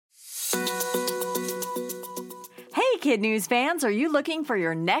Kid News fans, are you looking for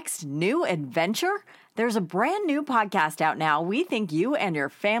your next new adventure? There's a brand new podcast out now we think you and your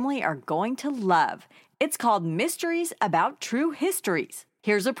family are going to love. It's called Mysteries About True Histories.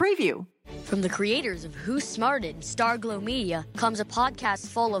 Here's a preview. From the creators of Who's Smarted and Starglow Media comes a podcast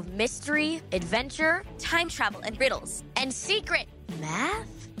full of mystery, adventure, time travel and riddles, and secret math.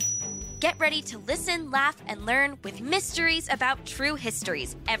 Get ready to listen, laugh, and learn with Mysteries About True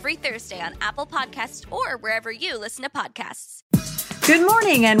Histories every Thursday on Apple Podcasts or wherever you listen to podcasts. Good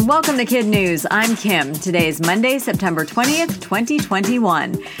morning and welcome to Kid News. I'm Kim. Today is Monday, September 20th,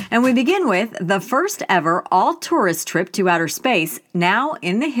 2021. And we begin with the first ever all-tourist trip to outer space, now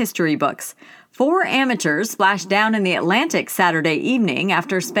in the history books. 4 amateurs splashed down in the Atlantic Saturday evening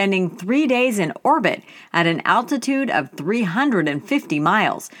after spending 3 days in orbit at an altitude of 350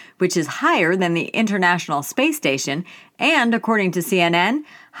 miles, which is higher than the International Space Station and, according to CNN,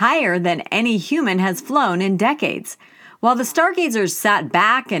 higher than any human has flown in decades. While the stargazers sat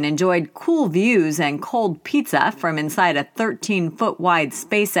back and enjoyed cool views and cold pizza from inside a 13-foot-wide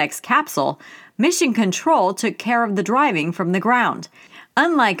SpaceX capsule, Mission Control took care of the driving from the ground.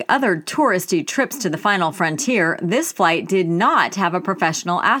 Unlike other touristy trips to the final frontier, this flight did not have a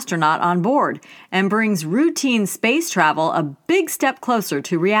professional astronaut on board and brings routine space travel a big step closer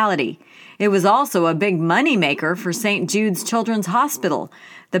to reality. It was also a big moneymaker for St. Jude's Children's Hospital.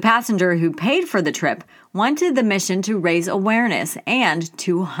 The passenger who paid for the trip wanted the mission to raise awareness and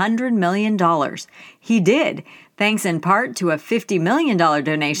 $200 million. He did, thanks in part to a $50 million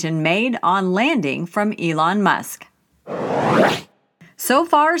donation made on landing from Elon Musk. So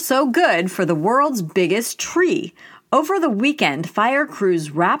far, so good for the world's biggest tree. Over the weekend, fire crews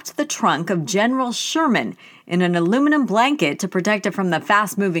wrapped the trunk of General Sherman in an aluminum blanket to protect it from the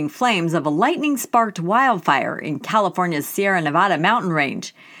fast-moving flames of a lightning-sparked wildfire in California's Sierra Nevada mountain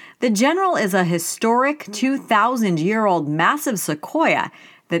range. The General is a historic 2,000-year-old massive sequoia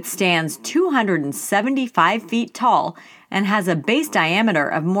that stands 275 feet tall and has a base diameter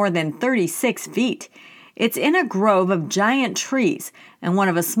of more than 36 feet. It's in a grove of giant trees and one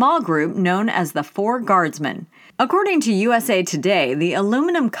of a small group known as the Four Guardsmen. According to USA Today, the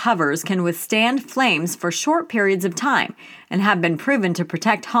aluminum covers can withstand flames for short periods of time and have been proven to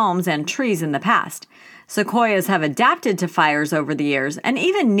protect homes and trees in the past. Sequoias have adapted to fires over the years and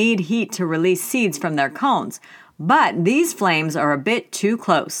even need heat to release seeds from their cones. But these flames are a bit too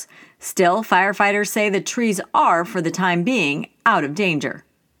close. Still, firefighters say the trees are, for the time being, out of danger.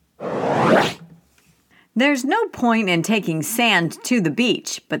 There's no point in taking sand to the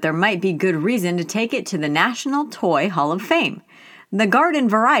beach, but there might be good reason to take it to the National Toy Hall of Fame. The garden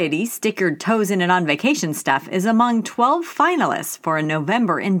variety, stick your toes in it on vacation stuff, is among 12 finalists for a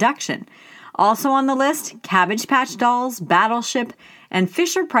November induction. Also on the list, Cabbage Patch Dolls, Battleship, and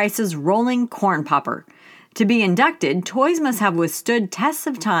Fisher-Price's Rolling Corn Popper. To be inducted, toys must have withstood tests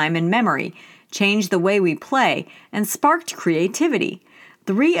of time and memory, changed the way we play, and sparked creativity.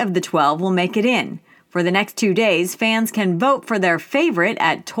 3 of the 12 will make it in. For the next 2 days, fans can vote for their favorite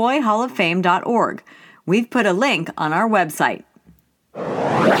at toyhalloffame.org. We've put a link on our website.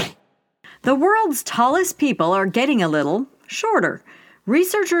 The world's tallest people are getting a little shorter.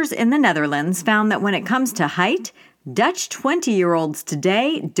 Researchers in the Netherlands found that when it comes to height, Dutch 20-year-olds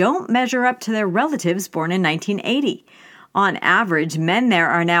today don't measure up to their relatives born in 1980. On average, men there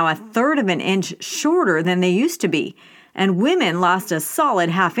are now a third of an inch shorter than they used to be, and women lost a solid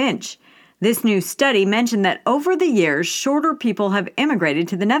half inch. This new study mentioned that over the years, shorter people have immigrated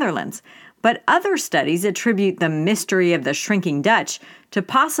to the Netherlands, but other studies attribute the mystery of the shrinking Dutch to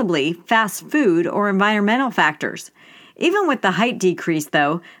possibly fast food or environmental factors. Even with the height decrease,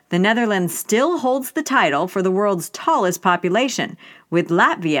 though, the Netherlands still holds the title for the world's tallest population, with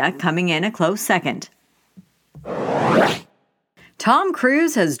Latvia coming in a close second. Tom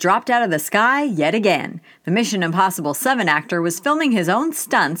Cruise has dropped out of the sky yet again. The Mission Impossible 7 actor was filming his own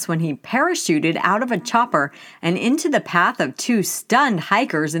stunts when he parachuted out of a chopper and into the path of 2 stunned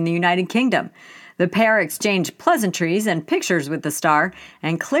hikers in the United Kingdom. The pair exchanged pleasantries and pictures with the star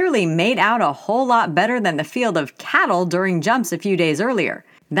and clearly made out a whole lot better than the field of cattle during jumps a few days earlier.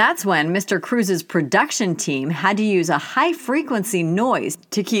 That's when Mr. Cruise's production team had to use a high-frequency noise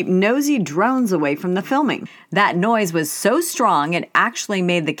to keep nosy drones away from the filming. That noise was so strong it actually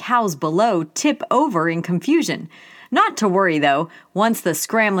made the cows below tip over in confusion. Not to worry, though. Once the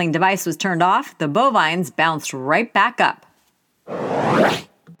scrambling device was turned off, the bovines bounced right back up.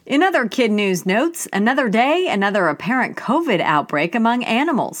 In other kid news notes, another day, another apparent COVID outbreak among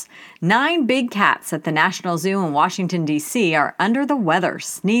animals. 9 big cats at the National Zoo in Washington, D.C. are under the weather,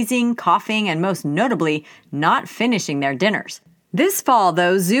 sneezing, coughing, and most notably, not finishing their dinners. This fall,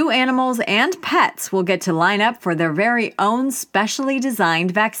 though, zoo animals and pets will get to line up for their very own specially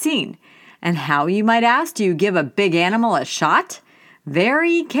designed vaccine. And how, you might ask, do you give a big animal a shot?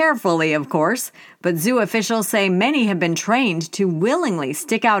 Very carefully, of course, but zoo officials say many have been trained to willingly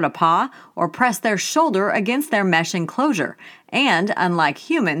stick out a paw or press their shoulder against their mesh enclosure, and, unlike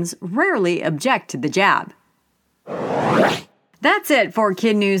humans, rarely object to the jab. That's it for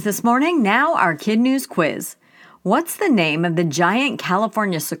Kid News this morning. Now our Kid News quiz. What's the name of the giant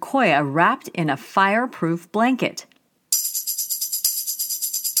California sequoia wrapped in a fireproof blanket?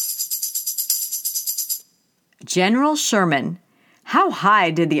 General Sherman. How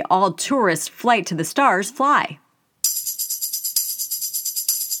high did the all-tourist flight to the stars fly?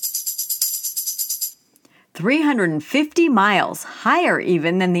 350 miles, higher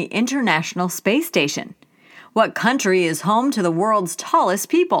even than the International Space Station. What country is home to the world's tallest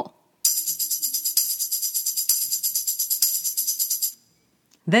people?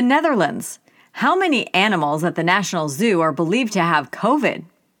 The Netherlands. How many animals at the National Zoo are believed to have COVID?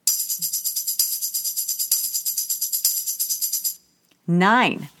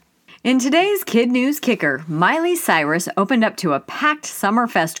 9. In today's Kid News Kicker, Miley Cyrus opened up to a packed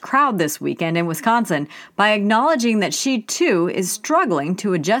Summerfest crowd this weekend in Wisconsin by acknowledging that she, too, is struggling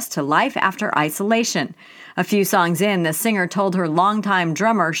to adjust to life after isolation. A few songs in, the singer told her longtime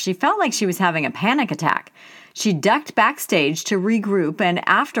drummer she felt like she was having a panic attack. She ducked backstage to regroup and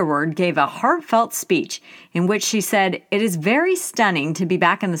afterward gave a heartfelt speech in which she said, "It is very stunning to be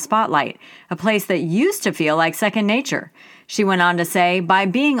back in the spotlight, a place that used to feel like second nature." She went on to say, "By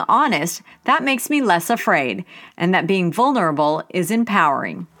being honest, that makes me less afraid, and that being vulnerable is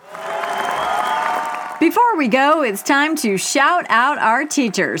empowering." Before we go, it's time to shout out our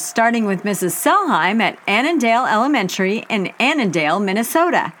teachers, starting with Mrs. Selheim at Annandale Elementary in Annandale,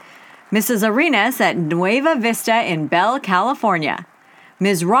 Minnesota. Mrs. Arenas at Nueva Vista in Bell, California.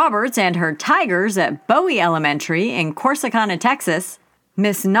 Ms. Roberts and her Tigers at Bowie Elementary in Corsicana, Texas.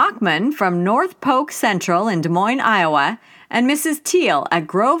 Miss Nachman from North Polk Central in Des Moines, Iowa. And Mrs. Teal at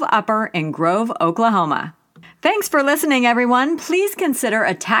Grove Upper in Grove, Oklahoma. Thanks for listening, everyone. Please consider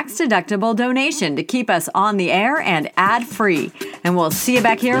a tax-deductible donation to keep us on the air and ad-free. And we'll see you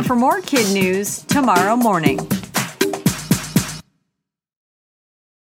back here for more Kid News tomorrow morning.